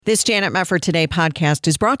This Janet Mefford Today podcast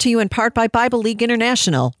is brought to you in part by Bible League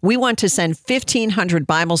International. We want to send 1,500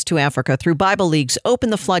 Bibles to Africa through Bible League's Open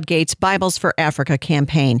the Floodgates Bibles for Africa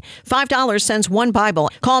campaign. $5 sends one Bible.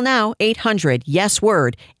 Call now,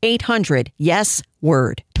 800-YES-WORD,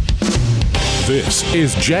 800-YES-WORD. This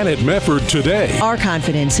is Janet Mefford Today. Our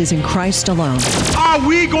confidence is in Christ alone. Are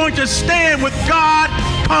we going to stand with God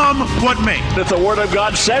come what may? If the Word of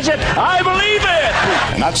God says it, I believe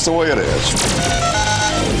it. And that's the way it is.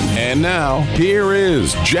 And now, here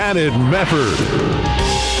is Janet Mefford.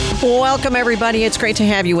 Welcome, everybody. It's great to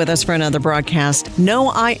have you with us for another broadcast. No,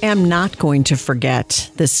 I am not going to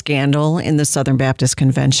forget the scandal in the Southern Baptist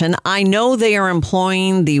Convention. I know they are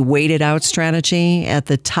employing the waited out strategy at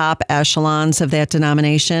the top echelons of that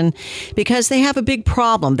denomination because they have a big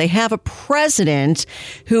problem. They have a president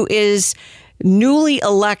who is newly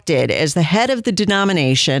elected as the head of the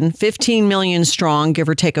denomination, 15 million strong, give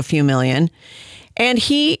or take a few million. And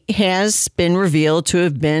he has been revealed to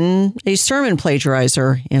have been a sermon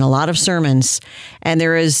plagiarizer in a lot of sermons. And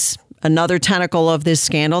there is another tentacle of this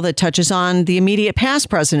scandal that touches on the immediate past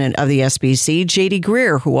president of the SBC, J.D.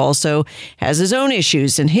 Greear, who also has his own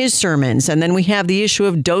issues in his sermons. And then we have the issue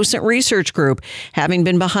of Docent Research Group having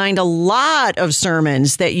been behind a lot of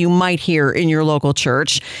sermons that you might hear in your local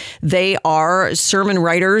church. They are sermon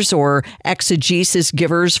writers or exegesis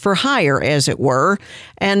givers for hire, as it were.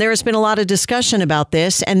 And there has been a lot of discussion about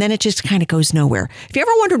this, and then it just kind of goes nowhere. If you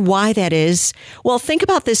ever wondered why that is, well, think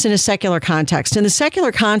about this in a secular context. In the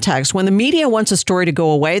secular context, when the media wants a story to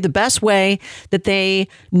go away, the best way that they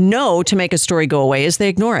know to make a story go away is they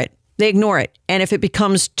ignore it. They ignore it. And if it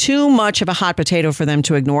becomes too much of a hot potato for them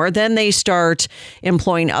to ignore, then they start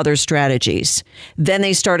employing other strategies. Then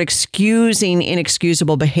they start excusing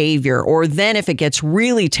inexcusable behavior. Or then if it gets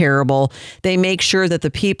really terrible, they make sure that the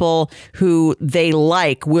people who they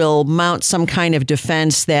like will mount some kind of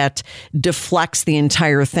defense that deflects the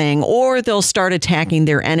entire thing. Or they'll start attacking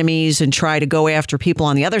their enemies and try to go after people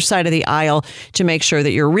on the other side of the aisle to make sure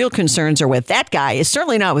that your real concerns are with that guy. It's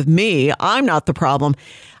certainly not with me. I'm not the problem.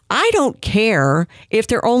 I don't care if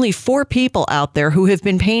there are only 4 people out there who have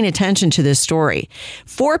been paying attention to this story.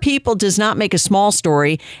 4 people does not make a small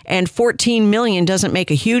story, and 14 million doesn't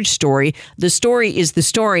make a huge story. The story is the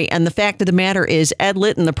story, and the fact of the matter is Ed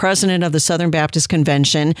Litton, the president of the Southern Baptist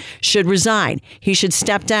Convention, should resign. He should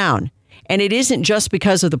step down. And it isn't just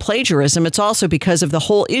because of the plagiarism. It's also because of the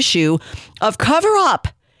whole issue of cover-up.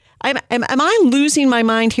 Am I losing my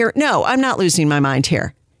mind here? No, I'm not losing my mind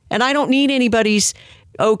here. And I don't need anybody's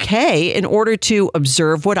okay in order to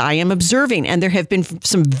observe what I am observing. And there have been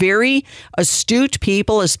some very astute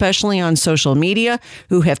people, especially on social media,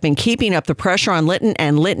 who have been keeping up the pressure on Litton,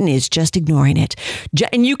 and Litton is just ignoring it.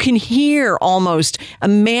 And you can hear almost,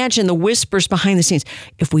 imagine the whispers behind the scenes.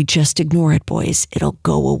 If we just ignore it, boys, it'll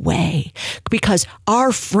go away. Because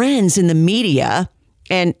our friends in the media,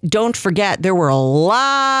 and don't forget, there were a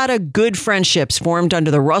lot of good friendships formed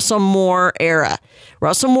under the Russell Moore era.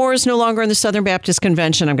 Russell Moore is no longer in the Southern Baptist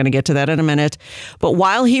Convention. I'm going to get to that in a minute. But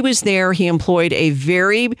while he was there, he employed a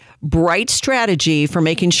very bright strategy for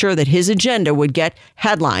making sure that his agenda would get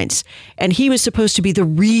headlines. And he was supposed to be the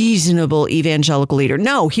reasonable evangelical leader.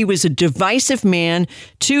 No, he was a divisive man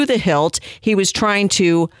to the hilt. He was trying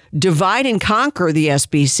to divide and conquer the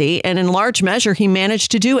SBC. And in large measure, he managed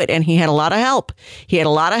to do it. And he had a lot of help. He had a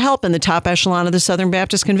lot of help in the top echelon of the Southern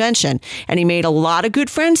Baptist Convention. And he made a lot of good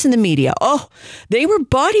friends in the media. Oh, they were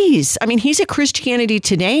buddies. I mean, he's at Christianity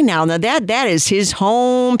Today now. Now, that is his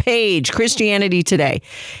home page, Christianity Today.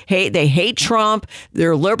 Hey, they hate Trump.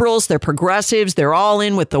 They're liberals. They're progressives. They're all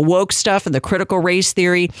in with the woke stuff and the critical race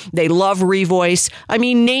theory. They love Revoice. I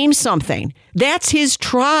mean, name something. That's his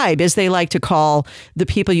tribe, as they like to call the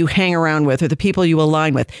people you hang around with or the people you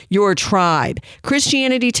align with. Your tribe.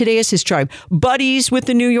 Christianity Today is his tribe. Buddies with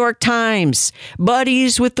the New York Times.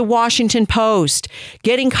 Buddies with the Washington Post.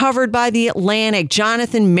 Getting covered by the Atlantic.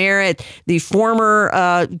 Jonathan Merritt, the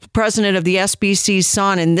former president of the SBC's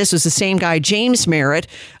son, and this was the same guy, James Merritt,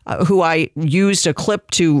 who I used a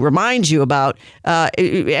clip to remind you about,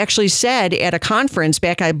 actually said at a conference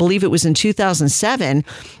back, I believe it was in 2007,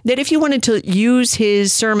 that if you wanted to use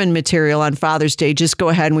his sermon material on Father's Day, just go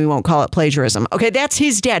ahead and we won't call it plagiarism. Okay, that's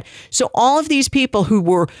his dad. So all of these people who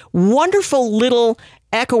were wonderful little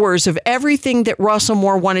echoers of everything that Russell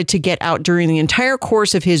Moore wanted to get out during the entire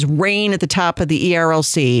course of his reign at the top of the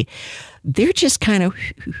ERLC, they're just kind of,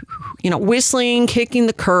 whistling, kicking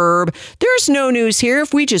the curb. There's no news here.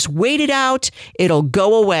 If we just wait it out, it'll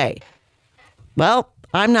go away. Well,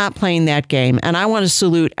 I'm not playing that game. And I want to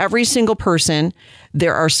salute every single person.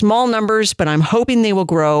 There are small numbers, but I'm hoping they will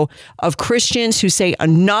grow, of Christians who say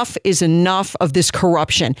enough is enough of this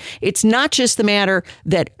corruption. It's not just the matter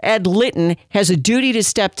that Ed Litton has a duty to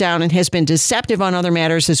step down and has been deceptive on other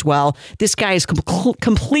matters as well. This guy is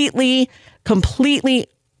completely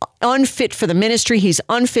unfit for the ministry. He's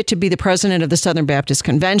unfit to be the president of the Southern Baptist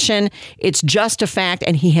Convention. It's just a fact.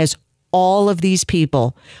 And he has all of these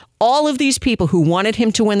people who wanted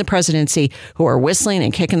him to win the presidency, who are whistling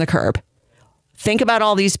and kicking the curb. Think about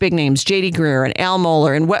all these big names, J.D. Greear and Al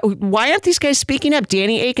Mohler. And why aren't these guys speaking up?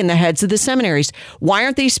 Danny Akin, the heads of the seminaries. Why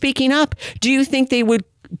aren't they speaking up? Do you think they would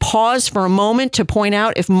pause for a moment to point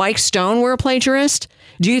out if Mike Stone were a plagiarist?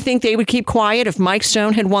 Do you think they would keep quiet if Mike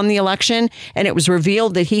Stone had won the election and it was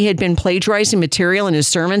revealed that he had been plagiarizing material in his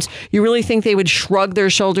sermons? You really think they would shrug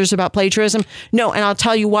their shoulders about plagiarism? No, and I'll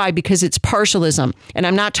tell you why, because it's partialism. And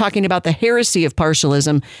I'm not talking about the heresy of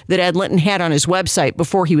partialism that Ed Litton had on his website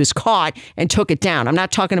before he was caught and took it down. I'm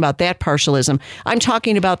not talking about that partialism. I'm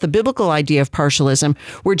talking about the biblical idea of partialism,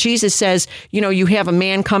 where Jesus says, you have a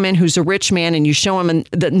man come in who's a rich man and you show him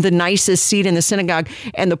the nicest seat in the synagogue,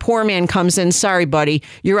 and the poor man comes in, sorry, buddy,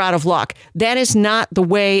 you're out of luck. That is not the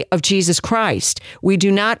way of Jesus Christ. We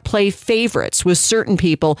do not play favorites with certain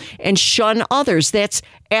people and shun others. That's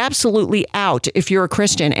absolutely out if you're a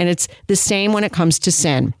Christian. And it's the same when it comes to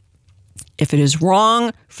sin. If it is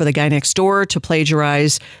wrong for the guy next door to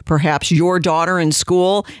plagiarize perhaps your daughter in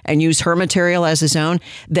school and use her material as his own,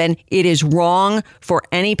 then it is wrong for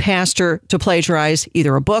any pastor to plagiarize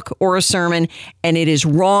either a book or a sermon. And it is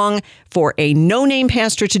wrong for a no-name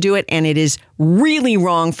pastor to do it. And it is really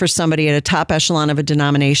wrong for somebody at a top echelon of a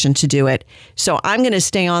denomination to do it. So I'm going to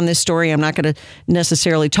stay on this story. I'm not going to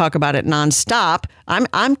necessarily talk about it nonstop. I'm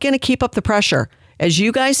going to keep up the pressure. As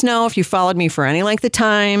you guys know, if you followed me for any length of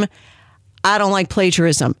time, I don't like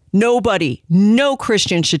plagiarism. No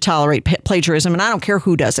Christian should tolerate plagiarism, and I don't care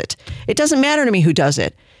who does it. It doesn't matter to me who does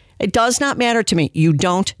it. It does not matter to me. You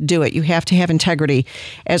don't do it. You have to have integrity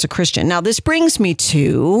as a Christian. Now, this brings me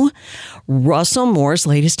to Russell Moore's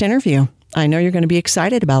latest interview. I know you're going to be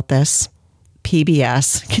excited about this.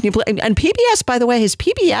 PBS. Can you believe? And PBS, by the way, has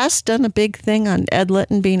PBS done a big thing on Ed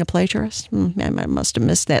Litton being a plagiarist? I must have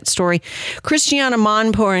missed that story. Christiane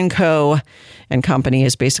Amanpour & Co. and Company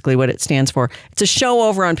is basically what it stands for. It's a show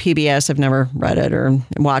over on PBS. I've never read it or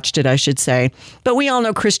watched it, I should say. But we all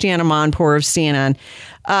know Christiane Amanpour of CNN.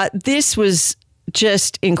 This was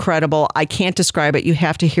just incredible. I can't describe it. You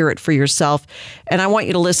have to hear it for yourself. And I want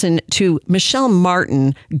you to listen to Michelle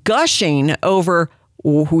Martin gushing over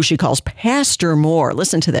who she calls Pastor Moore.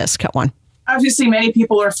 Listen to this. Cut one. Obviously, many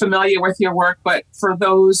people are familiar with your work, but for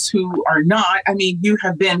those who are not, you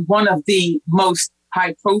have been one of the most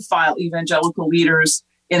high-profile evangelical leaders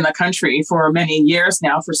in the country for many years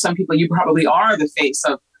now. For some people, you probably are the face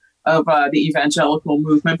of the evangelical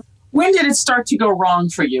movement. When did it start to go wrong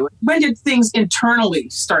for you? When did things internally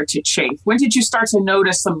start to chafe? When did you start to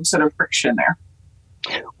notice some sort of friction there?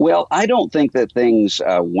 Well, I don't think that things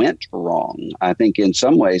went wrong. I think in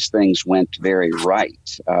some ways things went very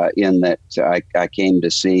right in that I came to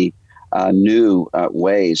see new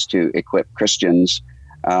ways to equip Christians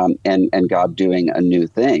and God doing a new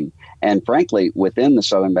thing. And frankly, within the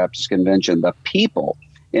Southern Baptist Convention, the people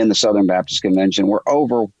in the Southern Baptist Convention were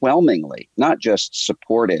overwhelmingly not just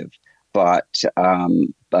supportive, but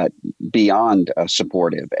beyond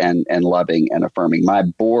supportive and loving and affirming. My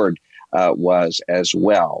board was as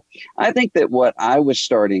well. I think that what I was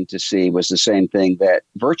starting to see was the same thing that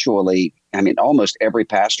virtually, almost every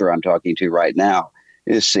pastor I'm talking to right now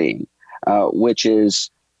is seeing, which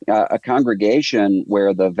is a congregation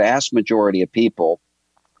where the vast majority of people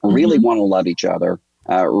really want to love each other,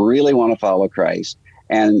 really want to follow Christ.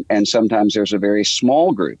 And sometimes there's a very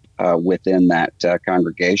small group within that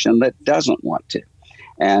congregation that doesn't want to.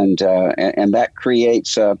 And that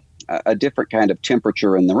creates a different kind of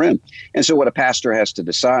temperature in the room. And so what a pastor has to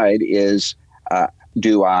decide is,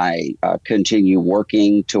 do I continue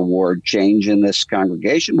working toward change in this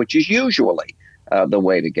congregation, which is usually the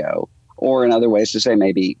way to go? Or in other ways to say,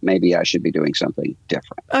 maybe I should be doing something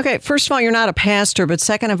different. Okay, first of all, you're not a pastor, but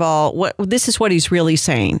second of all, this is what he's really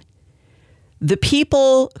saying. The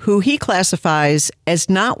people who he classifies as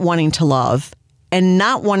not wanting to love and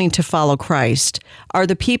not wanting to follow Christ are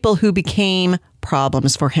the people who became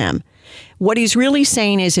problems for him. What he's really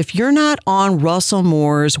saying is if you're not on Russell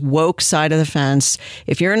Moore's woke side of the fence,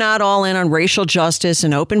 if you're not all in on racial justice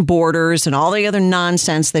and open borders and all the other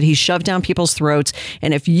nonsense that he shoved down people's throats,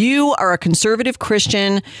 and if you are a conservative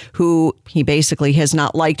Christian who he basically has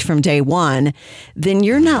not liked from day one, then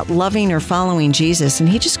you're not loving or following Jesus, and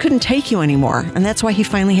he just couldn't take you anymore. And that's why he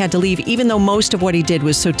finally had to leave, even though most of what he did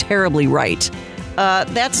was so terribly right.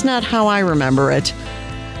 That's not how I remember it.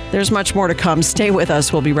 There's much more to come. Stay with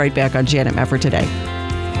us. We'll be right back on Janet Mefford Today.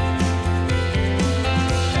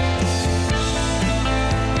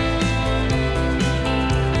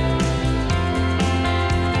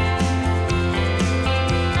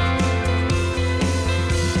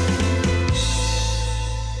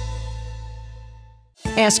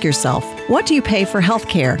 Ask yourself, what do you pay for health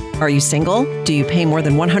care? Are you single? Do you pay more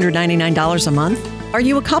than $199 a month? Are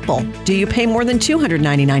you a couple? Do you pay more than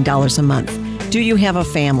 $299 a month? Do you have a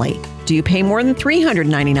family? Do you pay more than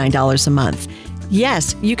 $399 a month?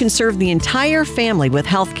 Yes, you can serve the entire family with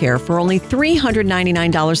health care for only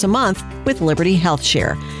 $399 a month with Liberty Health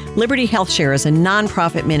Share. Liberty Health Share is a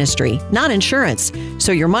nonprofit ministry, not insurance,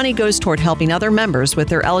 so your money goes toward helping other members with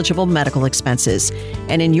their eligible medical expenses.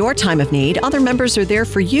 And in your time of need, other members are there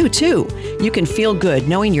for you, too. You can feel good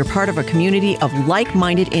knowing you're part of a community of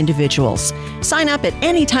like-minded individuals. Sign up at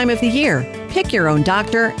any time of the year. Pick your own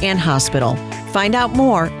doctor and hospital. Find out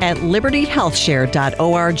more at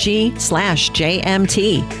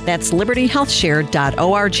libertyhealthshare.org/JMT. That's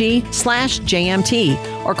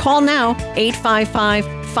libertyhealthshare.org/JMT. Or call now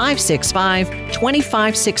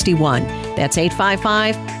 855-565-2561. That's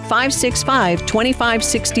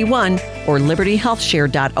 855-565-2561 or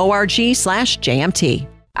libertyhealthshare.org/JMT.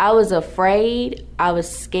 I was afraid. I was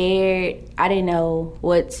scared. I didn't know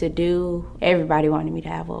what to do. Everybody wanted me to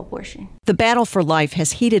have an abortion. The battle for life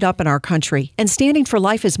has heated up in our country, and standing for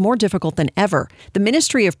life is more difficult than ever. The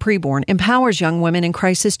Ministry of Preborn empowers young women in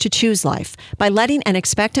crisis to choose life. By letting an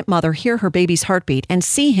expectant mother hear her baby's heartbeat and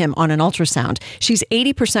see him on an ultrasound, she's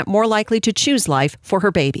 80% more likely to choose life for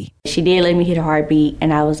her baby. She did let me hear the heartbeat,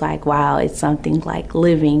 and I was like, wow, it's something like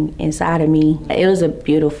living inside of me. It was a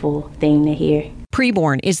beautiful thing to hear.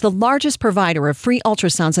 Preborn is the largest provider of free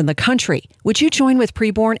ultrasounds in the country. Would you join with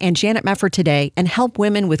Preborn and Janet Mefford today and help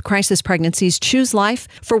women with crisis pregnancies choose life?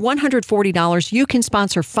 For $140, you can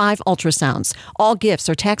sponsor 5 ultrasounds. All gifts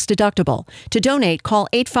are tax deductible. To donate, call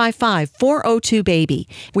 855-402-BABY.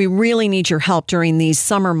 We really need your help during these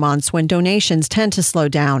summer months when donations tend to slow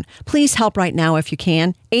down. Please help right now if you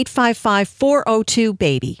can.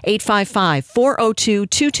 855-402-BABY.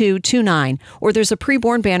 855-402-2229. Or there's a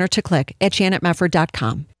Preborn banner to click at janetmefford.com.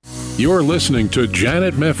 You're listening to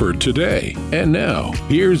Janet Mefford Today. And now,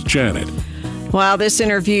 here's Janet. Wow, this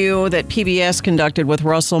interview that PBS conducted with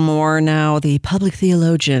Russell Moore, now the public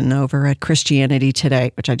theologian over at Christianity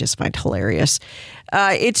Today, which I just find hilarious.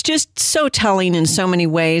 It's just so telling in so many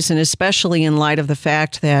ways, and especially in light of the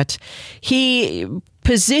fact that he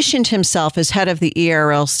positioned himself as head of the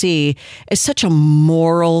ERLC as such a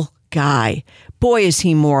moral guy. Boy, is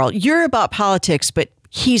he moral. You're about politics, but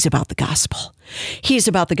he's about the gospel. He's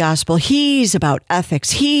about the gospel. He's about ethics.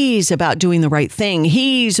 He's about doing the right thing.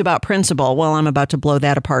 He's about principle. Well, I'm about to blow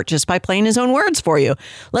that apart just by playing his own words for you.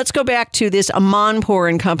 Let's go back to this Amanpour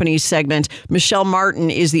and Company segment. Michelle Martin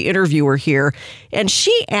is the interviewer here, and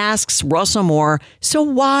she asks Russell Moore, so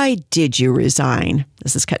why did you resign?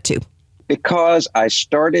 This is cut 2. Because I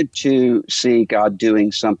started to see God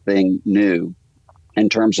doing something new in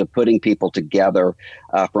terms of putting people together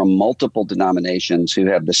from multiple denominations who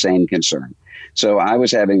have the same concern. So I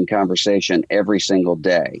was having conversation every single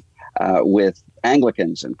day with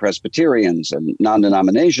Anglicans and Presbyterians and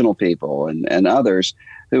non-denominational people and others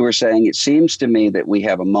who were saying, it seems to me that we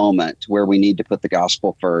have a moment where we need to put the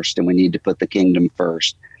gospel first and we need to put the kingdom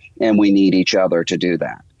first, and we need each other to do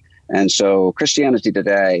that. And so Christianity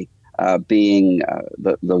Today, being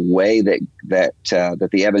the way that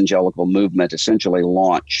the evangelical movement essentially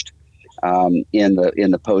launched in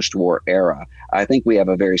the post-war era, I think we have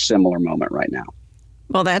a very similar moment right now.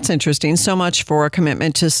 Well, that's interesting. So much for a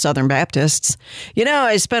commitment to Southern Baptists. You know,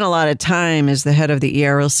 I spent a lot of time as the head of the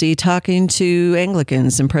ERLC talking to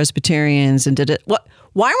Anglicans and Presbyterians and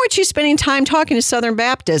why weren't you spending time talking to Southern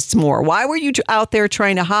Baptists more? Why were you out there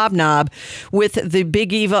trying to hobnob with the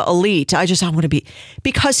Big Eva elite? I want to be,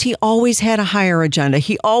 because he always had a higher agenda.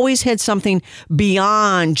 He always had something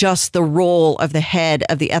beyond just the role of the head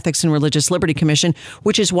of the Ethics and Religious Liberty Commission,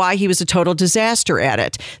 which is why he was a total disaster at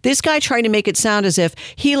it. This guy tried to make it sound as if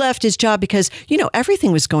he left his job because,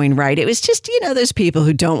 everything was going right. It was just, those people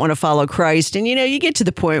who don't want to follow Christ. And, you get to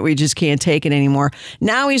the point where you just can't take it anymore.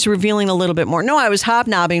 Now he's revealing a little bit more. No, I was hobnobbing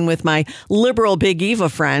hobnobbing with my liberal Big Eva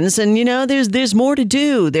friends. And, there's more to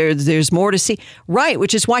do. There's more to see. Right,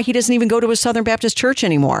 which is why he doesn't even go to a Southern Baptist church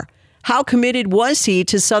anymore. How committed was he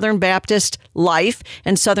to Southern Baptist life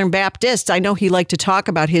and Southern Baptists? I know he liked to talk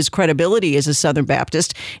about his credibility as a Southern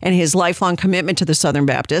Baptist and his lifelong commitment to the Southern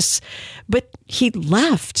Baptists, but he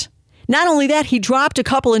left. Not only that, he dropped a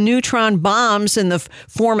couple of neutron bombs in the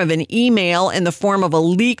form of an email, in the form of a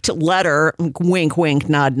leaked letter, wink, wink,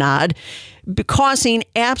 nod, nod, causing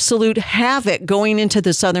absolute havoc going into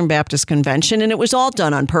the Southern Baptist Convention. And it was all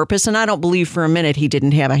done on purpose. And I don't believe for a minute he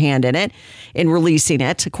didn't have a hand in it, in releasing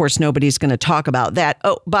it. Of course, nobody's going to talk about that.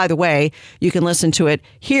 Oh, by the way, you can listen to it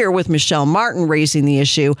here with Michelle Martin raising the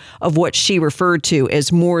issue of what she referred to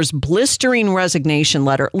as Moore's blistering resignation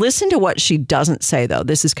letter. Listen to what she doesn't say, though.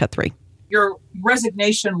 This is cut 3. Your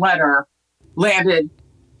resignation letter landed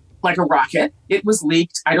like a rocket. It was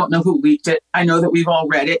leaked. I don't know who leaked it. I know that we've all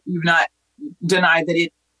read it. You've not denied that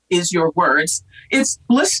it is your words. It's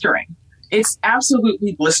blistering. It's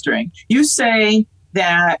absolutely blistering. You say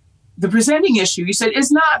that the presenting issue, you said, is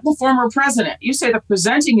not the former president. You say the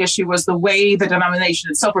presenting issue was the way the denomination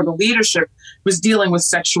itself or the leadership was dealing with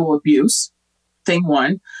sexual abuse, thing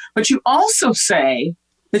one. But you also say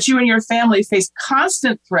that you and your family face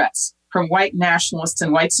constant threats from white nationalists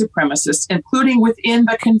and white supremacists, including within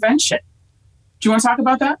the convention. Do you want to talk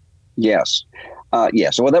about that? Yes.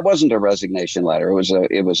 Yes. Well, that wasn't a resignation letter.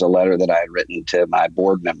 It was a letter that I had written to my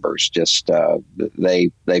board members. Just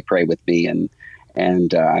they pray with me,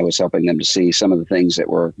 and I was helping them to see some of the things that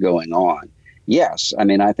were going on. Yes. I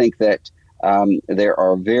mean, I think that there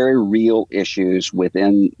are very real issues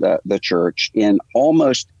within the church in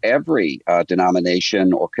almost every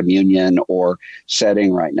denomination or communion or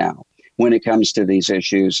setting right now when it comes to these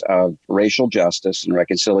issues of racial justice and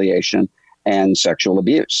reconciliation and sexual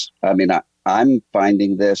abuse. I mean, I'm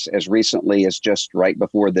finding this as recently as just right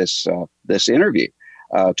before this interview,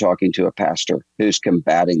 talking to a pastor who's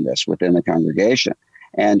combating this within the congregation.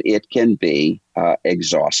 And it can be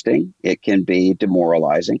exhausting. It can be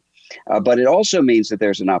demoralizing. But it also means that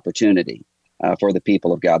there's an opportunity for the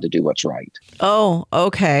people of God to do what's right. Oh,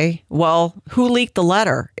 okay. Well, who leaked the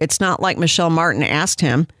letter? It's not like Michelle Martin asked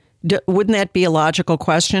him. Wouldn't that be a logical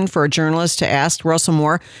question for a journalist to ask Russell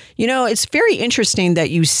Moore? It's very interesting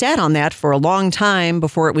that you sat on that for a long time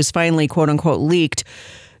before it was finally, quote unquote, leaked.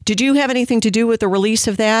 Did you have anything to do with the release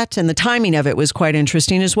of that? And the timing of it was quite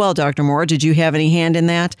interesting as well, Dr. Moore. Did you have any hand in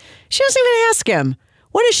that? She doesn't even ask him.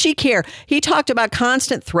 What does she care? He talked about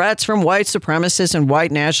constant threats from white supremacists and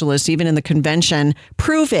white nationalists, even in the convention.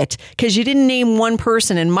 Prove it, because you didn't name one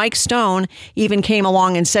person. And Mike Stone even came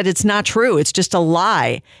along and said it's not true. It's just a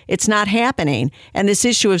lie. It's not happening. And this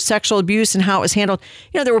issue of sexual abuse and how it was handled,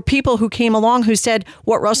 there were people who came along who said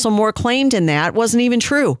what Russell Moore claimed in that wasn't even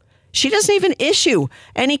true. She doesn't even issue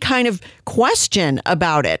any kind of question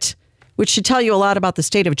about it, which should tell you a lot about the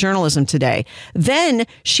state of journalism today. Then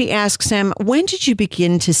she asks him, when did you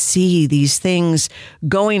begin to see these things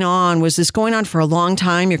going on? Was this going on for a long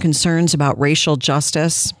time, your concerns about racial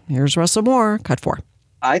justice? Here's Russell Moore, cut 4.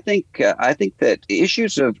 I think that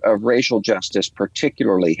issues of racial justice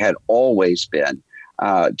particularly had always been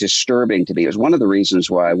disturbing to me. It was one of the reasons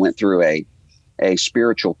why I went through a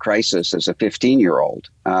spiritual crisis as a 15-year-old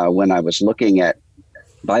when I was looking at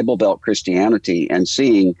Bible Belt Christianity and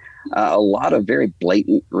seeing a lot of very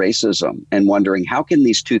blatant racism and wondering how can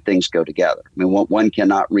these two things go together? I mean, one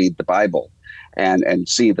cannot read the Bible and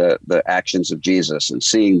see the actions of Jesus and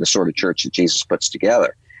seeing the sort of church that Jesus puts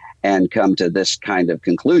together and come to this kind of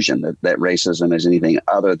conclusion that racism is anything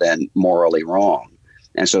other than morally wrong.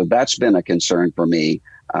 And so that's been a concern for me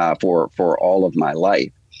for all of my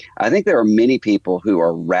life. I think there are many people who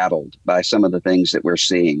are rattled by some of the things that we're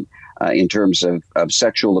seeing in terms of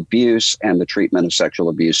sexual abuse and the treatment of sexual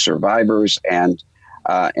abuse survivors and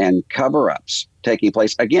cover-ups taking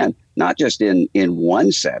place, again, not just in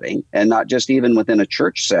one setting and not just even within a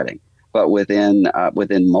church setting, but within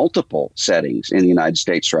multiple settings in the United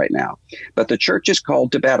States right now. But the church is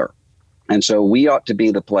called to better. And so we ought to be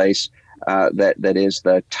the place that is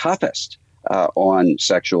the toughest on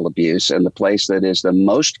sexual abuse and the place that is the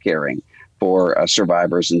most caring for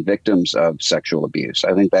survivors and victims of sexual abuse.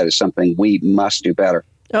 I think that is something we must do better.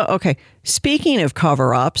 Oh, okay. Speaking of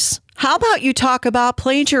cover-ups, how about you talk about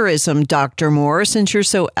plagiarism, Dr. Moore, since you're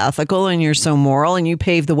so ethical and you're so moral and you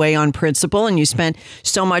paved the way on principle and you spent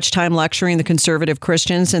so much time lecturing the conservative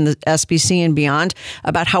Christians in the SBC and beyond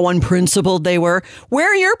about how unprincipled they were.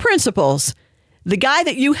 Where are your principles? The guy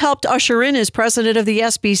that you helped usher in as president of the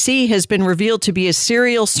SBC has been revealed to be a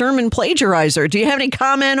serial sermon plagiarizer. Do you have any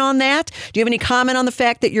comment on that? Do you have any comment on the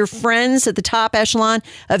fact that your friends at the top echelon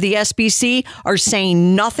of the SBC are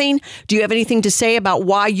saying nothing? Do you have anything to say about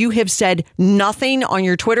why you have said nothing on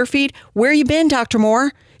your Twitter feed? Where you been, Dr.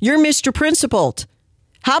 Moore? You're Mr. Principled.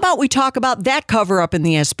 How about we talk about that cover up in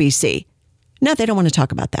the SBC? No, they don't want to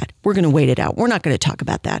talk about that. We're going to wait it out. We're not going to talk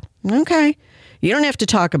about that. Okay. You don't have to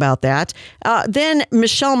talk about that. Then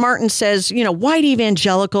Michelle Martin says, white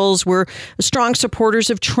evangelicals were strong supporters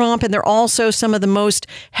of Trump, and they're also some of the most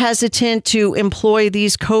hesitant to employ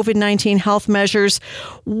these COVID-19 health measures.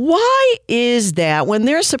 Why is that when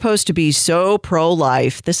they're supposed to be so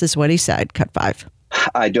pro-life? This is what he said. Cut 5.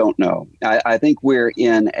 I don't know. I think we're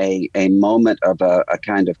in a moment of a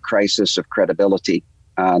kind of crisis of credibility.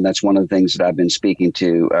 That's one of the things that I've been speaking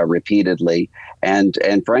to repeatedly. And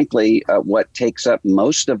frankly, what takes up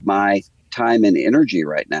most of my time and energy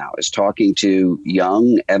right now is talking to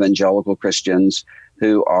young evangelical Christians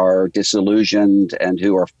who are disillusioned and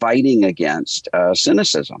who are fighting against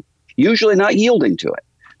cynicism, usually not yielding to it,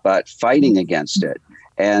 but fighting against it.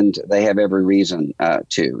 And they have every reason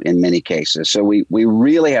to, in many cases. So we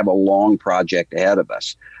really have a long project ahead of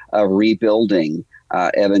us of rebuilding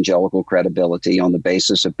evangelical credibility on the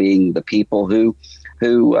basis of being the people who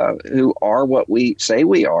are what we say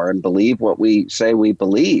we are and believe what we say we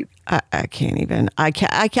believe. I can't even.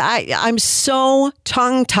 I'm so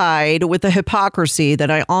tongue-tied with the hypocrisy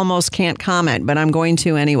that I almost can't comment, but I'm going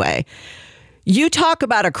to anyway. You talk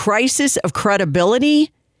about a crisis of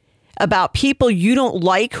credibility about people you don't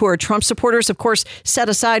like who are Trump supporters. Of course, set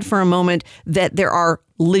aside for a moment that there are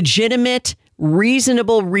legitimate,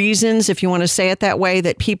 reasonable reasons, if you want to say it that way,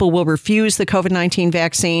 that people will refuse the COVID-19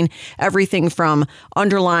 vaccine. Everything from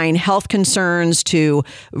underlying health concerns to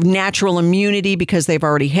natural immunity because they've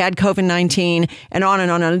already had COVID-19 and on and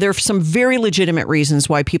on and on. There are some very legitimate reasons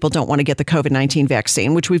why people don't want to get the COVID-19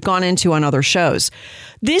 vaccine, which we've gone into on other shows.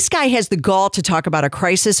 This guy has the gall to talk about a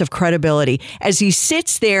crisis of credibility as he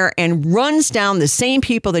sits there and runs down the same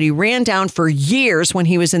people that he ran down for years when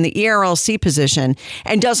he was in the ERLC position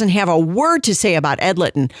and doesn't have a word to say about Ed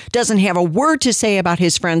Litton, doesn't have a word to say about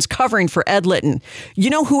his friends covering for Ed Litton.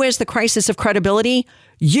 You know who has the crisis of credibility?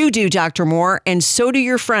 You do, Dr. Moore, and so do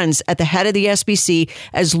your friends at the head of the SBC,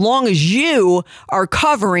 as long as you are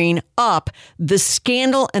covering up the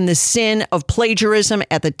scandal and the sin of plagiarism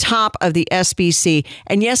at the top of the SBC.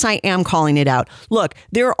 And yes, I am calling it out. Look,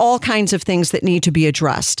 there are all kinds of things that need to be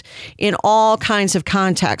addressed in all kinds of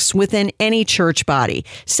contexts within any church body,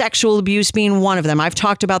 sexual abuse being one of them. I've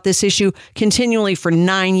talked about this issue continually for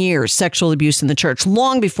 9 years, sexual abuse in the church,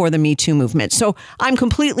 long before the Me Too movement. So I'm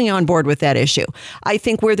completely on board with that issue. I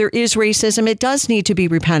think where there is racism, it does need to be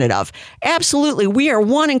repented of. Absolutely. We are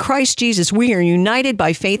one in Christ Jesus. We are united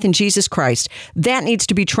by faith in Jesus Christ. That needs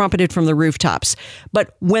to be trumpeted from the rooftops.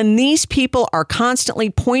 But when these people are constantly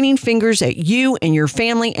pointing fingers at you and your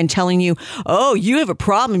family and telling you, oh, you have a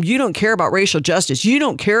problem. You don't care about racial justice. You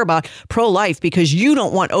don't care about pro-life because you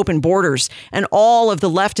don't want open borders and all of the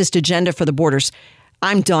leftist agenda for the borders.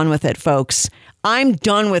 I'm done with it, folks. I'm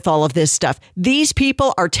done with all of this stuff. These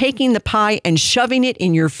people are taking the pie and shoving it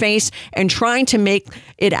in your face and trying to make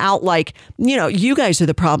it out like, you guys are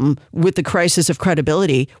the problem with the crisis of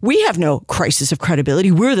credibility. We have no crisis of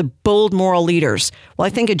credibility. We're the bold moral leaders. Well, I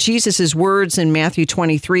think of Jesus's words in Matthew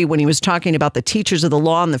 23 when he was talking about the teachers of the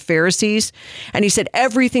law and the Pharisees. And he said,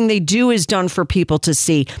 everything they do is done for people to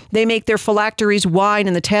see. They make their phylacteries wide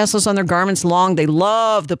and the tassels on their garments long. They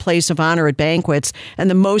love the place of honor at banquets and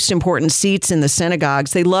the most important seats in the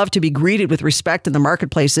synagogues. They love to be greeted with respect in the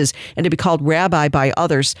marketplaces and to be called rabbi by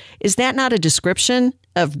others. Is that not a description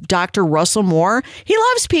of Dr. Russell Moore? He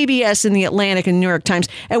loves PBS and The Atlantic and New York Times.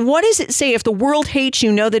 And what does it say? If the world hates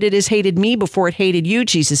you, know that it has hated me before it hated you,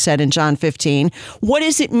 Jesus said in John 15. What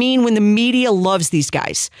does it mean when the media loves these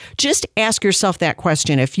guys? Just ask yourself that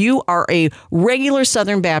question. If you are a regular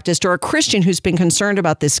Southern Baptist or a Christian who's been concerned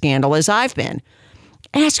about this scandal, as I've been,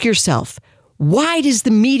 ask yourself, why does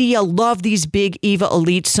the media love these big evil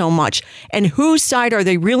elites so much? And whose side are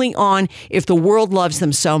they really on if the world loves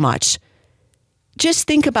them so much? Just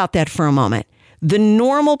think about that for a moment. The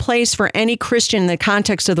normal place for any Christian in the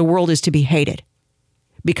context of the world is to be hated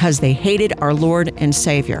because they hated our Lord and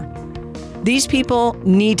Savior. These people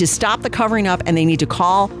need to stop the covering up and they need to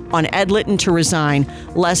call on Ed Litton to resign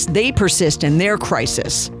lest they persist in their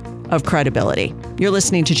crisis of credibility. You're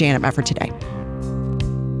listening to Janet Mefford Today.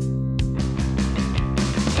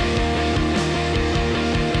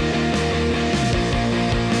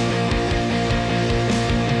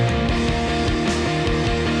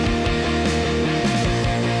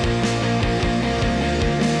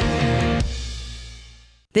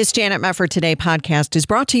 This Janet Mefford Today podcast is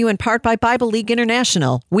brought to you in part by Bible League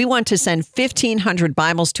International. We want to send 1,500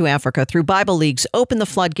 Bibles to Africa through Bible League's Open the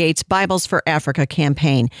Floodgates Bibles for Africa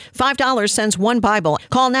campaign. $5 sends one Bible.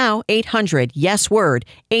 Call now, 800-YES-WORD,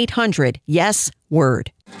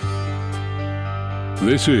 800-YES-WORD.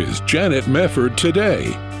 This is Janet Mefford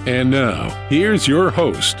Today. And now, here's your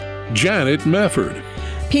host, Janet Mefford.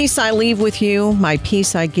 Peace I leave with you, my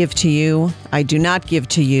peace I give to you. I do not give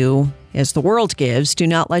to you as the world gives. Do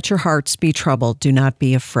not let your hearts be troubled. Do not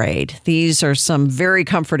be afraid. These are some very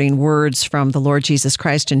comforting words from the Lord Jesus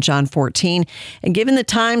Christ in John 14. And given the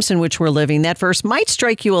times in which we're living, that verse might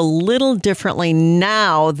strike you a little differently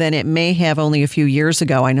now than it may have only a few years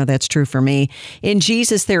ago. I know that's true for me. In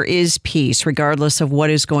Jesus, there is peace, regardless of what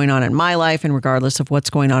is going on in my life and regardless of what's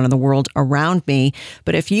going on in the world around me.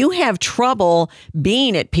 But if you have trouble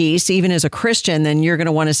being at peace, even as a Christian, then you're going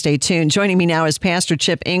to want to stay tuned. Joining me now is Pastor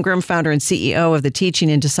Chip Ingram, founder and CEO of the teaching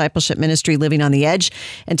and discipleship ministry Living on the Edge.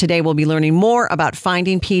 And today we'll be learning more about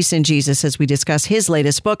finding peace in Jesus as we discuss his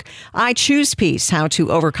latest book, I Choose Peace, How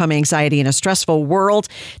to Overcome Anxiety in a Stressful World.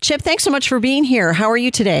 Chip, thanks so much for being here. How are you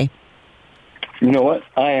today? You know what?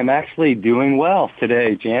 I am actually doing well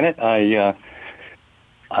today, Janet. I'm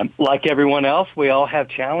like everyone else, we all have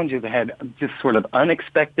challenges. I had just sort of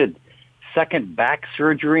unexpected second back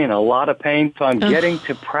surgery and a lot of pain, so I'm getting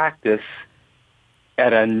to practice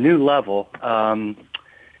at a new level,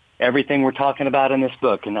 everything we're talking about in this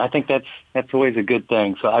book. And I think that's always a good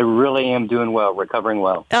thing. So I really am doing well, recovering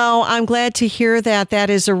well. Oh, I'm glad to hear that.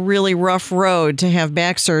 That is a really rough road to have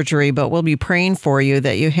back surgery, but we'll be praying for you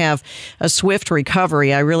that you have a swift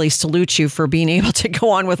recovery. I really salute you for being able to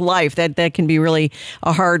go on with life. That can be really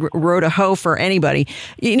a hard road to hoe for anybody.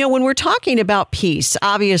 You know, when we're talking about peace,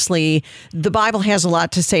 obviously the Bible has a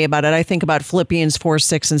lot to say about it. I think about Philippians 4,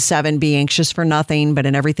 6, and 7, be anxious for nothing, but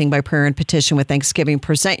in everything by prayer and petition with thanksgiving,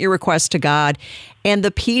 present your requests to God, and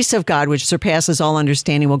the peace of God, which surpasses all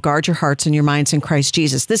understanding, will guard your hearts and your minds in Christ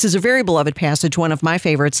Jesus. This is a very beloved passage, one of my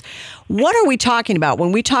favorites. What are we talking about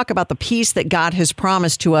when we talk about the peace that God has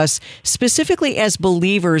promised to us, specifically as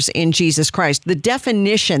believers in Jesus Christ? The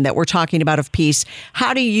definition that we're talking about of peace,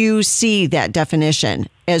 how do you see that definition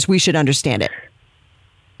as we should understand it?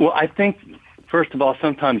 Well, I think, first of all,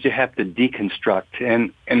 sometimes you have to deconstruct.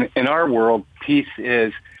 And in our world, peace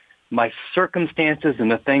is my circumstances and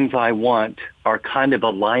the things I want are kind of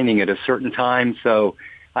aligning at a certain time. So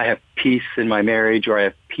I have peace in my marriage, or I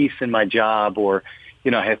have peace in my job, or,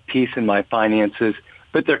 I have peace in my finances,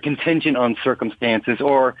 but they're contingent on circumstances.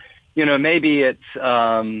 Or, maybe it's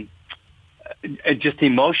just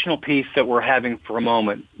emotional peace that we're having for a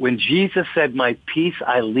moment. When Jesus said, my peace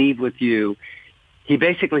I leave with you, he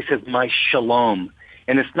basically says, my shalom.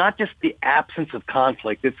 And it's not just the absence of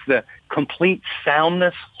conflict. It's the complete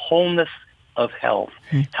soundness, wholeness of health,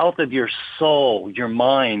 health of your soul, your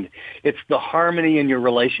mind. It's the harmony in your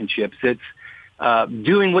relationships. It's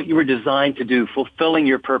doing what you were designed to do, fulfilling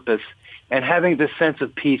your purpose, and having this sense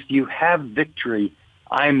of peace. You have victory.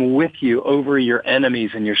 I'm with you over your enemies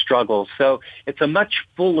and your struggles. So it's a much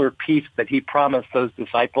fuller peace that he promised those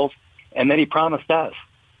disciples, and that he promised us.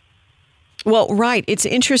 Well, right. It's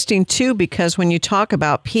interesting, too, because when you talk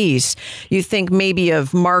about peace, you think maybe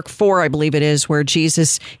of Mark 4, I believe it is, where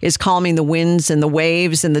Jesus is calming the winds and the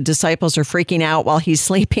waves and the disciples are freaking out while he's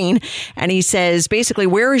sleeping. And he says, basically,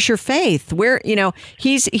 where is your faith?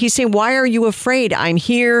 He's saying, why are you afraid? I'm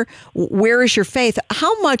here. Where is your faith?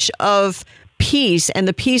 How much of peace and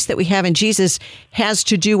the peace that we have in Jesus has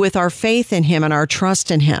to do with our faith in him and our trust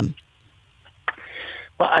in him?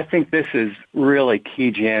 Well, I think this is really key,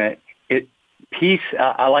 Janet. Peace,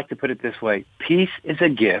 I like to put it this way. Peace is a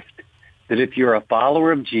gift that if you're a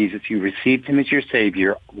follower of Jesus, you received him as your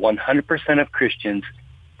Savior, 100% of Christians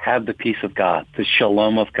have the peace of God, the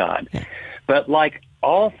shalom of God. Yeah. But like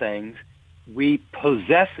all things, we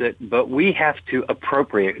possess it, but we have to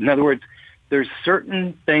appropriate. In other words, there's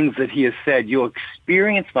certain things that he has said, you'll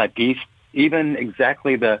experience my peace, even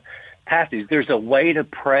exactly the passage. There's a way to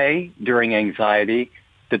pray during anxiety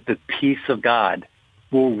that the peace of God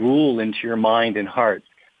will rule into your mind and heart.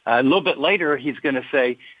 A little bit later, he's going to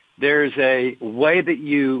say there's a way that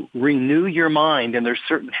you renew your mind, and there's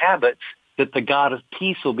certain habits that the God of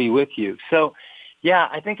peace will be with you. So, yeah,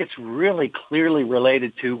 I think it's really clearly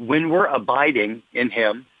related to when we're abiding in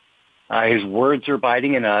him, his words are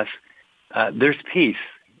abiding in us, there's peace.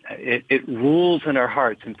 It rules in our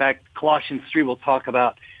hearts. In fact, Colossians 3 will talk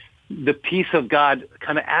about the peace of God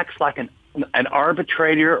kind of acts like an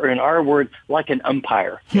arbitrator, or in our word, like an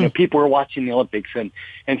umpire. People are watching the Olympics and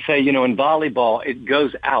say, in volleyball, it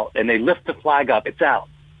goes out, and they lift the flag up, it's out.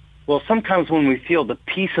 Well, sometimes when we feel the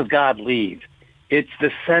peace of God leave, It's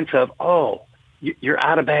the sense of, oh, you're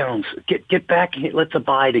out of bounds. Get back. Let's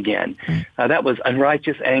abide again. That was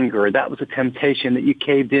unrighteous anger. That was a temptation that you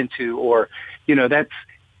caved into, or, that's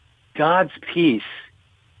God's peace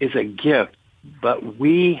is a gift, but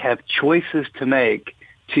we have choices to make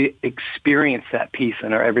to experience that peace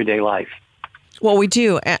in our everyday life. Well, we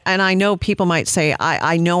do. And I know people might say,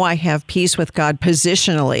 I know I have peace with God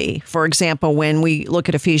positionally. For example, when we look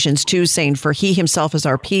at Ephesians 2 saying, for he himself is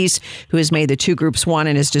our peace, who has made the two groups one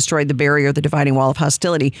and has destroyed the barrier, the dividing wall of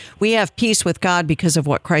hostility. We have peace with God because of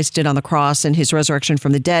what Christ did on the cross and his resurrection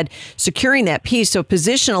from the dead, securing that peace. So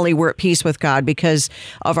positionally, we're at peace with God because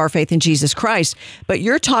of our faith in Jesus Christ. But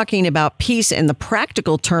you're talking about peace in the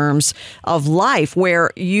practical terms of life, where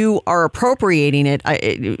you are appropriating it,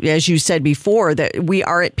 as you said before, that we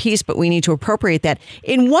are at peace, but we need to appropriate that.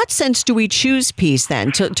 In what sense do we choose peace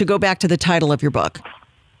then, to go back to the title of your book?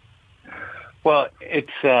 Well, it's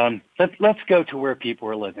let's go to where people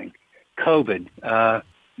are living. COVID,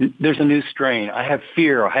 there's a new strain. I have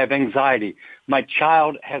fear. I have anxiety. My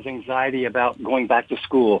child has anxiety about going back to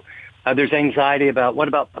school. There's anxiety about, what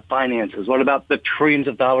about the finances? What about the trillions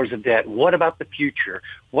of dollars of debt? What about the future?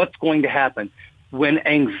 What's going to happen? When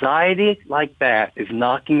anxiety like that is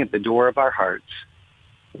knocking at the door of our hearts,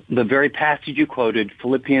 the very passage you quoted,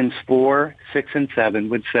 Philippians 4, 6, and 7,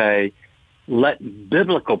 would say, let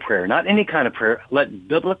biblical prayer, not any kind of prayer, let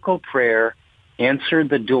biblical prayer answer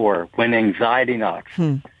the door when anxiety knocks.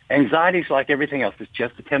 Anxiety is like everything else. It's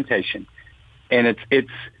just a temptation. And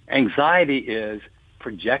it's anxiety is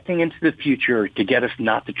projecting into the future to get us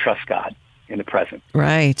not to trust God in the present.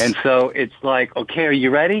 Right. And so it's like, okay, are you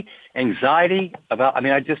ready? Anxiety about,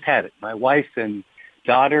 I just had it. My wife and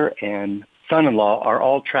daughter and son-in-law are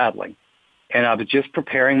all traveling. And I was just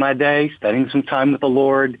preparing my day, spending some time with the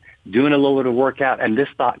Lord, doing a little bit of workout, and this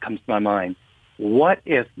thought comes to my mind. What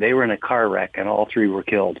if they were in a car wreck and all three were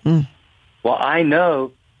killed? Well, I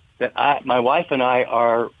know that my wife and I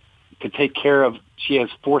are to take care of, she has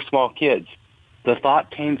 4 small kids. The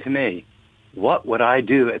thought came to me, what would I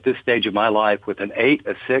do at this stage of my life with an 8,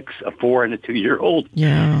 a 6, a 4, and a 2-year-old?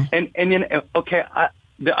 Yeah. And okay,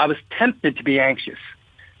 I was tempted to be anxious.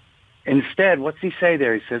 Instead, what's he say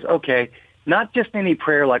there? He says, okay, not just any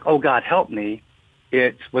prayer like, oh, God, help me.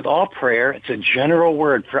 It's with all prayer, it's a general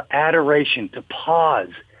word for adoration, to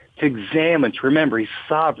pause, to examine, to remember he's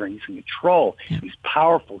sovereign, he's in control, he's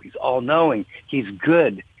powerful, he's all-knowing, he's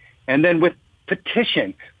good. And then with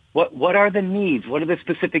petition, what are the needs? What are the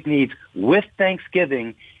specific needs? With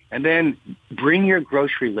thanksgiving, and then bring your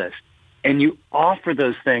grocery list, and you offer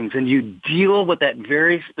those things, and you deal with that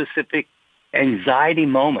very specific anxiety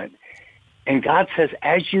moment. And God says,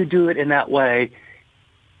 as you do it in that way,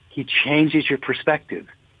 he changes your perspective.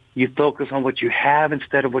 You focus on what you have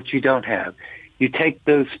instead of what you don't have. You take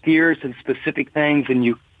those fears and specific things and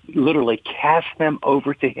you literally cast them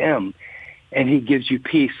over to him, and he gives you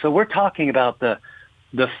peace. So we're talking about the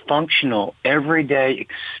functional, everyday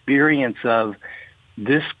experience of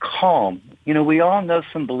this calm. We all know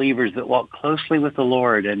some believers that walk closely with the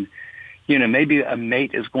Lord, and maybe a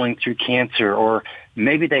mate is going through cancer, or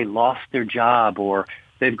maybe they lost their job, or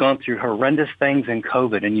they've gone through horrendous things in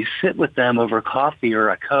COVID, and you sit with them over coffee or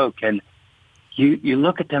a Coke, and you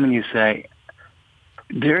look at them and you say,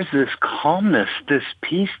 there's this calmness, this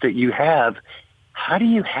peace that you have. How do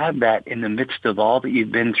you have that in the midst of all that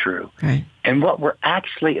you've been through? Right. And what we're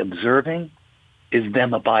actually observing is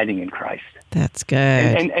them abiding in Christ. That's good.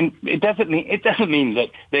 And it doesn't mean that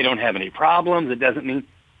they don't have any problems. It doesn't mean,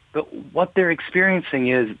 but what they're experiencing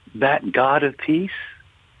is that God of peace.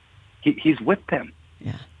 He's with them.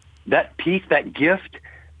 Yeah. That peace, that gift,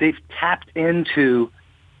 they've tapped into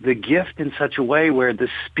the gift in such a way where the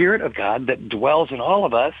Spirit of God that dwells in all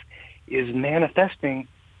of us is manifesting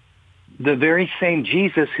the very same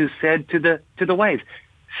Jesus who said to the waves,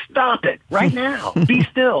 stop it right now, be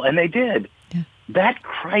still. And they did. Yeah. That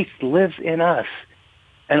Christ lives in us.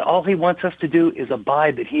 And all he wants us to do is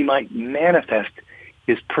abide that he might manifest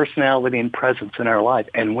his personality and presence in our life.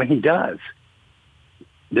 And when he does,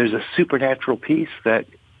 there's a supernatural peace that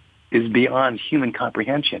is beyond human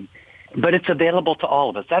comprehension. But it's available to all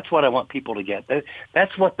of us. That's what I want people to get.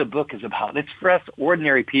 That's what the book is about. It's for us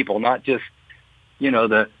ordinary people, not just,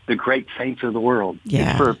 the great saints of the world.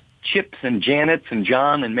 Yeah. It's for Chips and Janets and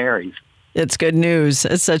John and Marys. It's good news.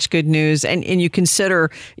 It's such good news. And you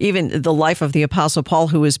consider even the life of the Apostle Paul,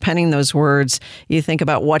 who was penning those words. You think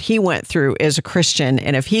about what he went through as a Christian.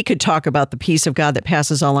 And if he could talk about the peace of God that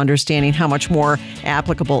passes all understanding, how much more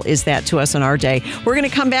applicable is that to us in our day? We're going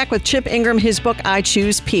to come back with Chip Ingram, his book, I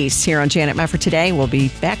Choose Peace, here on Janet Mefford Today. We'll be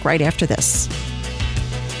back right after this.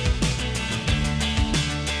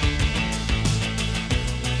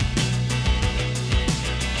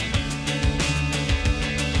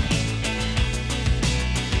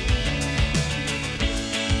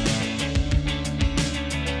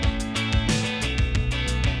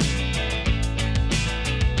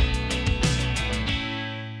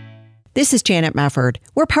 This is Janet Mefford.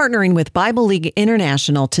 We're partnering with Bible League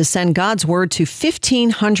International to send God's Word to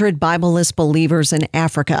 1,500 Bibleless believers in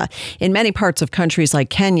Africa. In many parts of countries like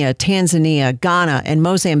Kenya, Tanzania, Ghana, and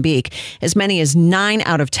Mozambique, as many as 9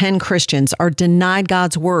 out of 10 Christians are denied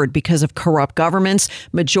God's Word because of corrupt governments,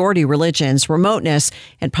 majority religions, remoteness,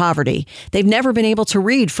 and poverty. They've never been able to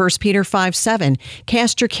read 1 Peter 5:7.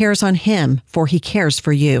 Cast your cares on Him, for He cares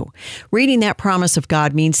for you. Reading that promise of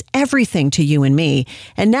God means everything to you and me,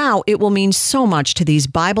 and now it will mean so much to these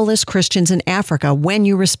Bibleless Christians in Africa when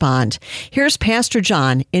you respond. Here's Pastor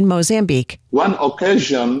John in Mozambique. One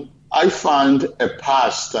occasion, I found a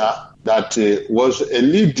pastor that was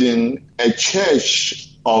leading a church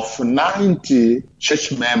of 90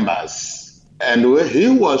 church members. And he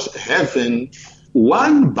was having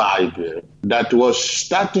one Bible that was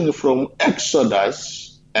starting from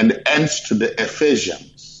Exodus and ends to the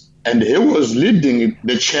Ephesians. And he was leading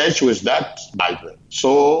the church with that Bible.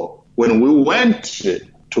 So when we went to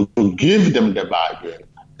give them the Bible,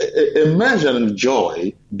 imagine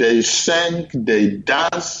joy. They sang, they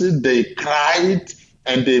danced, they cried,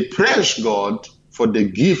 and they praised God for the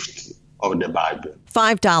gift of the Bible.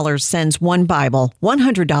 $5 sends one Bible,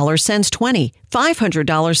 $100 sends 20,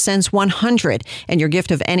 $500 sends 100, and your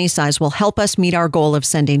gift of any size will help us meet our goal of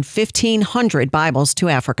sending 1,500 Bibles to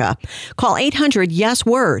Africa. Call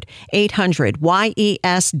 800-YES-WORD,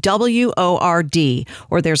 800-YES-WORD,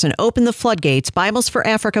 or there's an Open the Floodgates Bibles for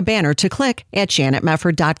Africa banner to click at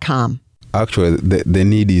janetmefford.com. Actually, the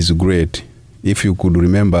need is great. If you could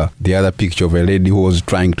remember the other picture of a lady who was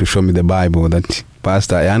trying to show me the Bible, that,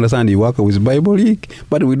 Pastor, I understand you work with Bible League,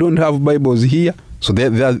 but we don't have Bibles here. So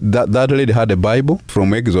that lady had a Bible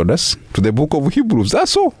from Exodus to the book of Hebrews.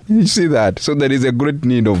 That's all. You see that? So there is a great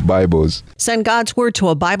need of Bibles. Send God's Word to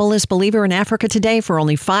a Bibleless believer in Africa today for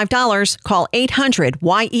only $5. Call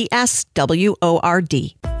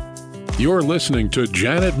 800-YES-WORD. You're listening to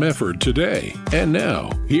Janet Mefford today. And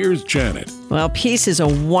now, here's Janet. Well, peace is a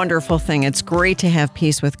wonderful thing. It's great to have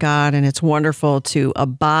peace with God, and it's wonderful to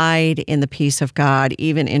abide in the peace of God,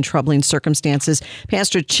 even in troubling circumstances.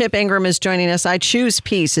 Pastor Chip Ingram is joining us. I Choose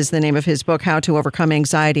Peace is the name of his book, How to Overcome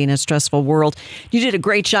Anxiety in a Stressful World. You did a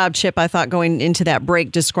great job, Chip, I thought, going into that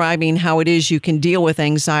break, describing how it is you can deal with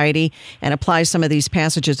anxiety and apply some of these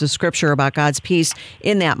passages of Scripture about God's peace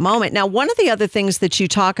in that moment. Now, one of the other things that you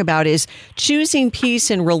talk about is choosing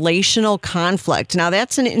peace in relational conflict. Now,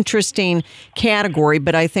 that's an interesting category,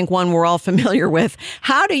 but I think one we're all familiar with.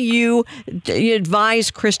 How do you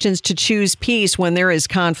advise Christians to choose peace when there is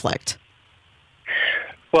conflict?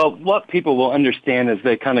 Well, what people will understand as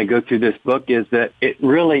they kind of go through this book is that it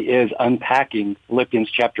really is unpacking Philippians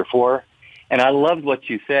chapter 4. And I loved what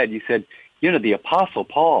you said. You said, the Apostle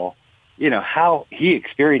Paul, how he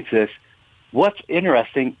experienced this. What's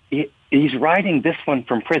interesting, he's writing this one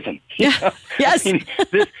from prison. Yeah. Yes. I mean,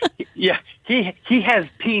 he has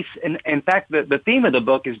peace, and in fact, the theme of the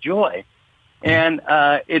book is joy. And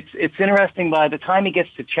it's interesting. By the time he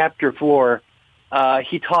gets to chapter 4,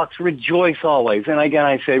 he talks rejoice always. And again,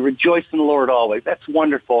 I say rejoice in the Lord always. That's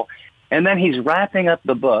wonderful. And then he's wrapping up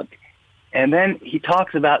the book, and then he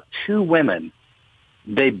talks about 2 women.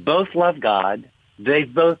 They both love God.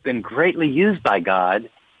 They've both been greatly used by God,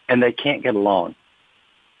 and they can't get along.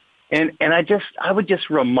 And I would just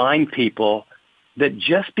remind people that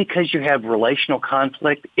just because you have relational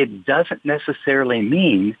conflict, it doesn't necessarily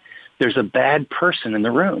mean there's a bad person in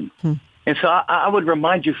the room. And so I would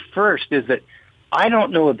remind you first is that I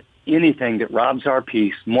don't know of anything that robs our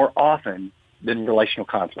peace more often than relational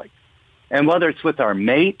conflict. And whether it's with our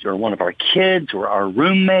mate or one of our kids or our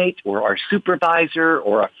roommate or our supervisor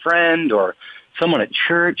or a friend or someone at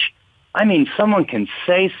church, I mean, someone can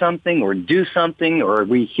say something or do something, or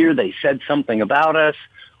we hear they said something about us,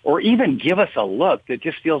 or even give us a look that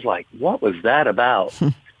just feels like, what was that about?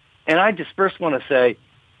 And I just first want to say,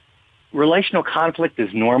 relational conflict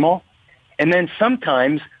is normal. And then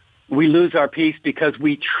sometimes we lose our peace because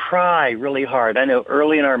we try really hard. I know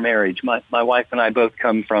early in our marriage, my wife and I both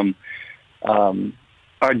come from,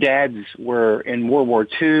 our dads were in World War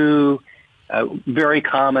II, very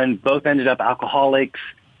common, both ended up alcoholics,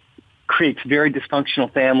 creates very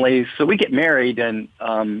dysfunctional families. So we get married and,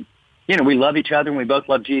 we love each other and we both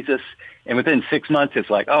love Jesus. And within 6 months, it's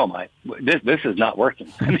like, this is not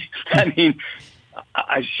working.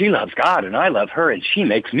 She loves God and I love her and she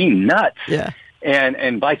makes me nuts. Yeah.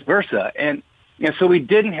 And vice versa. And so we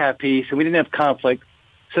didn't have peace and we didn't have conflict.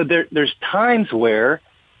 So there's times where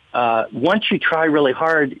once you try really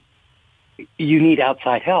hard, you need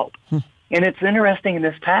outside help. And it's interesting in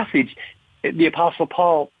this passage, the Apostle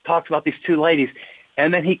Paul talks about these 2 ladies,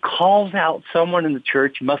 And then he calls out someone in the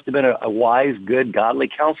church, he must have been a wise, good, godly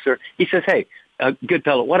counselor. He says, hey, good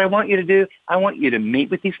fellow, what I want you to do, I want you to meet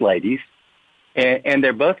with these ladies, and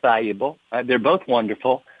they're both valuable. They're both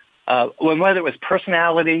wonderful. Whether it was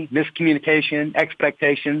personality, miscommunication,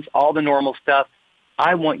 expectations, all the normal stuff,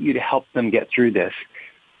 I want you to help them get through this.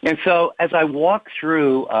 And so as I walk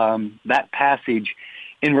through that passage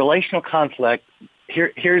in relational conflict,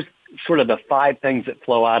 here's sort of the 5 things that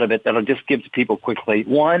flow out of it that I'll just give to people quickly.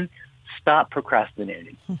 1, stop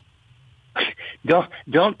procrastinating.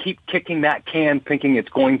 Don't keep kicking that can thinking it's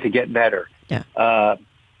going to get better. Yeah.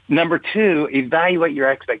 Number 2, evaluate your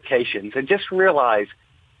expectations and just realize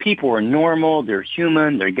people are normal, they're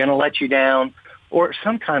human, they're going to let you down. Or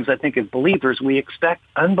sometimes I think as believers, we expect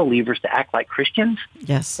unbelievers to act like Christians.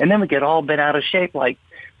 Yes. And then we get all bent out of shape. Like,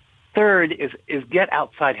 3rd is get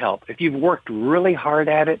outside help. If you've worked really hard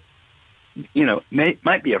at it,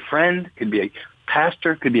 might be a friend, could be a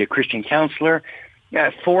pastor, could be a Christian counselor.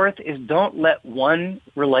 4th is don't let one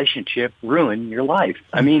relationship ruin your life.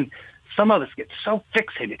 I mean, some of us get so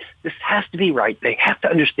fixated. This has to be right. They have to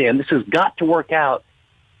understand. This has got to work out.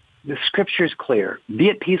 The scripture is clear. Be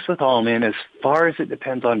at peace with all men as far as it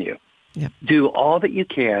depends on you. Yep. Do all that you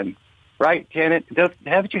can. Right, Janet?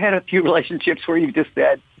 Haven't you had a few relationships where you've just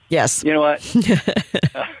said, yes, you know what?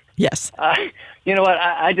 Yes. You know what?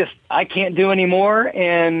 I can't do anymore,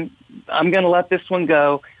 and I'm going to let this one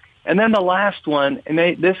go. And then the last one, and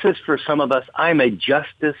this is for some of us, I'm a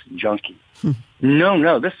justice junkie.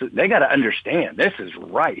 No, they got to understand. This is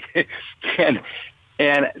right.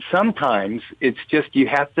 And sometimes it's just you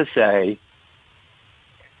have to say,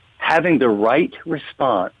 having the right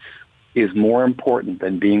response is more important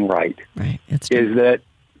than being right. Right. Is that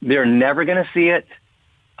they're never going to see it,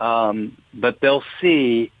 but they'll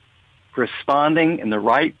see responding in the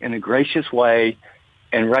right and a gracious way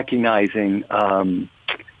and recognizing,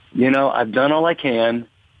 I've done all I can,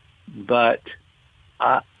 but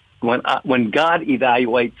when God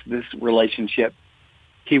evaluates this relationship,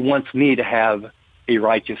 he wants me to have a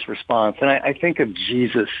righteous response. And I think of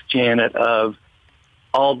Jesus, Janet, of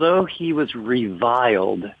although he was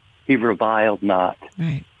reviled, he reviled not.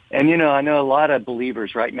 Right. And, I know a lot of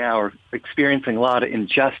believers right now are experiencing a lot of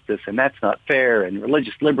injustice, and that's not fair, and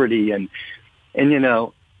religious liberty. And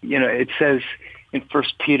it says in 1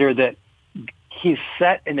 Peter that he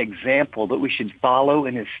set an example that we should follow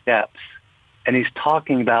in his steps. And he's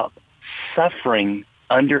talking about suffering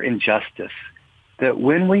under injustice, that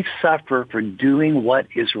when we suffer for doing what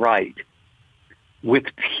is right, with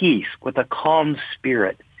peace, with a calm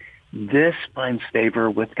spirit, this finds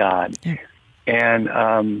favor with God. Yeah. And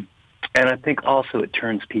I think also it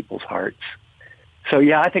turns people's hearts. So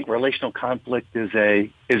I think relational conflict is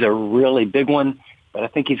a really big one, but I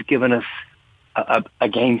think he's given us a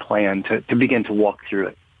game plan to begin to walk through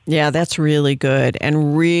it. Yeah, that's really good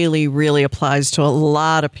and really, really applies to a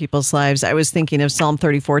lot of people's lives. I was thinking of Psalm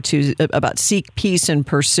 34:2 about seek peace and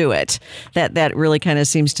pursue it. That really kind of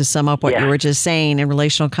seems to sum up what you were just saying in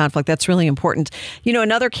relational conflict. That's really important.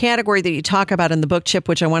 Another category that you talk about in the book, Chip,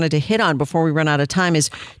 which I wanted to hit on before we run out of time, is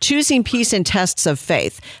choosing peace in tests of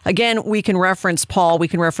faith. Again, we can reference Paul. We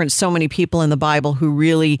can reference so many people in the Bible who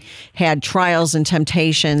really had trials and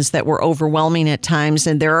temptations that were overwhelming at times.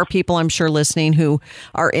 And there are people, I'm sure, listening who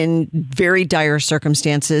are in very dire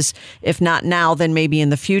circumstances, if not now, then maybe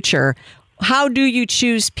in the future. How do you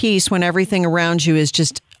choose peace when everything around you is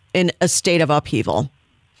just in a state of upheaval?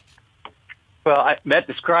 Well, that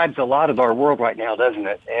describes a lot of our world right now, doesn't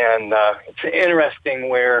it? And it's interesting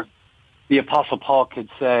where the Apostle Paul could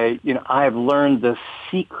say, I have learned the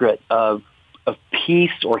secret of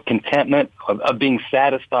peace or contentment, of being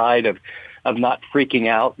satisfied, of not freaking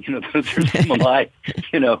out. Those are some of my,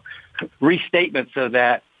 restatements of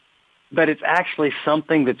that. But it's actually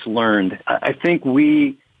something that's learned. I think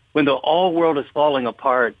when the whole world is falling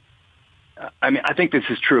apart, I think this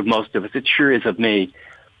is true of most of us. It sure is of me.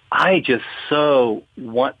 I just so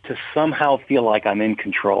want to somehow feel like I'm in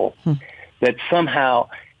control. That somehow,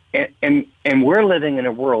 and we're living in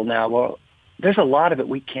a world now where there's a lot of it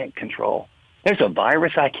we can't control. There's a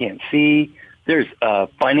virus I can't see. There's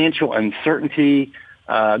financial uncertainty.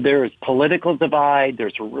 There's political divide.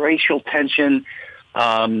 There's racial tension.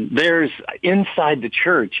 There's inside the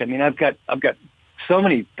church. I've got so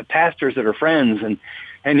many pastors that are friends,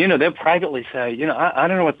 and they'll privately say, I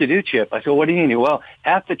don't know what to do, Chip. I said, what do you mean? Well,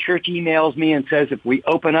 half the church emails me and says if we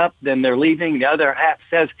open up, then they're leaving. The other half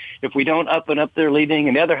says if we don't open up, they're leaving,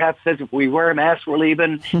 and the other half says if we wear a mask, we're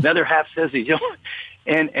leaving. The other half says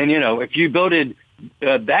if you voted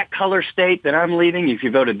that color state, then I'm leaving. If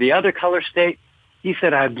you voted the other color state, he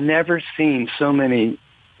said, I've never seen so many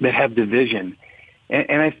that have division.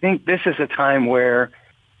 And I think this is a time where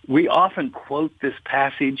we often quote this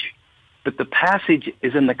passage, but the passage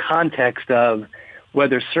is in the context of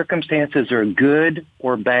whether circumstances are good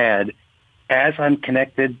or bad, as I'm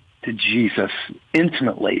connected to Jesus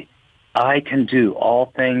intimately, I can do all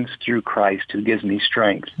things through Christ who gives me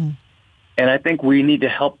strength. And I think we need to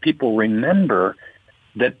help people remember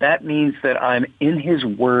that means that I'm in his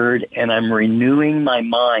word and I'm renewing my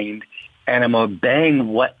mind and I'm obeying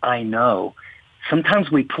what I know. Sometimes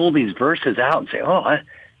we pull these verses out and say,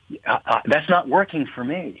 that's not working for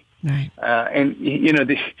me. Right. And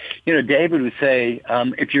David would say,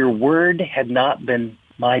 if your word had not been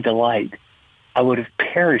my delight, I would have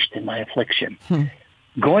perished in my affliction.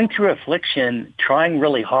 Going through affliction, trying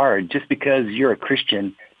really hard just because you're a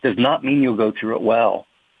Christian does not mean you'll go through it well.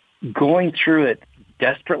 Going through it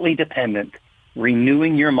desperately dependent,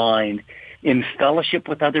 renewing your mind in fellowship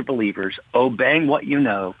with other believers, obeying what you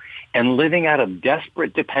know, and living out of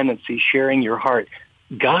desperate dependency, sharing your heart.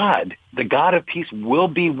 God, the God of peace, will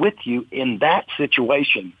be with you in that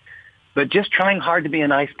situation. But just trying hard to be a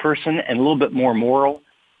nice person and a little bit more moral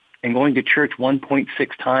and going to church 1.6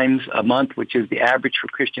 times a month, which is the average for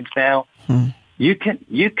Christians now, you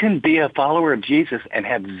can be a follower of Jesus and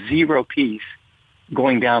have zero peace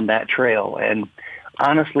going down that trail. And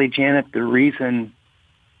honestly, Janet, the reason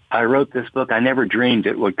I wrote this book, I never dreamed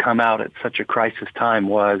it would come out at such a crisis time,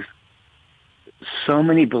 was so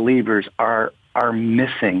many believers are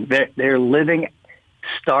missing. They're living,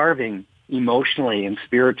 starving emotionally and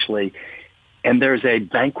spiritually, and there's a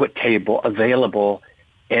banquet table available,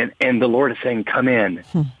 and the Lord is saying, come in.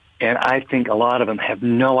 And I think a lot of them have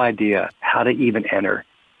no idea how to even enter.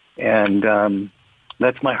 And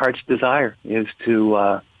that's my heart's desire, is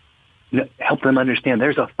to help them understand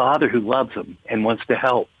there's a Father who loves them and wants to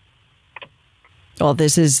help. Well,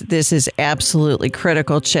 this is absolutely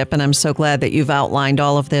critical, Chip, and I'm so glad that you've outlined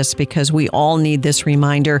all of this, because we all need this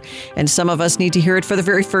reminder, and some of us need to hear it for the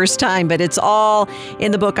very first time, but it's all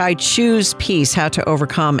in the book, I Choose Peace, How to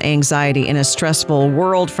Overcome Anxiety in a Stressful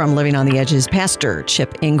World, from Living on the Edges, Pastor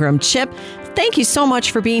Chip Ingram. Chip, thank you so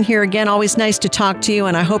much for being here again. Always nice to talk to you,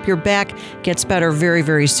 and I hope your back gets better very,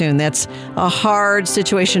 very soon. That's a hard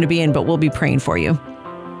situation to be in, but we'll be praying for you.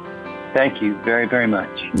 Thank you very, very much.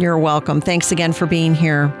 You're welcome. Thanks again for being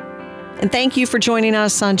here. And thank you for joining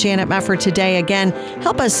us on Janet Mefford today. Again,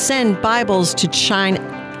 help us send Bibles to China.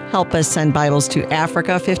 Help us send Bibles to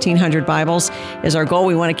Africa. 1,500 Bibles is our goal.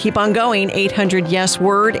 We want to keep on going.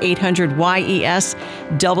 800-YES-WORD, 800-YES-WORD.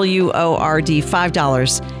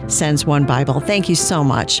 $5 sends one Bible. Thank you so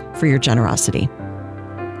much for your generosity.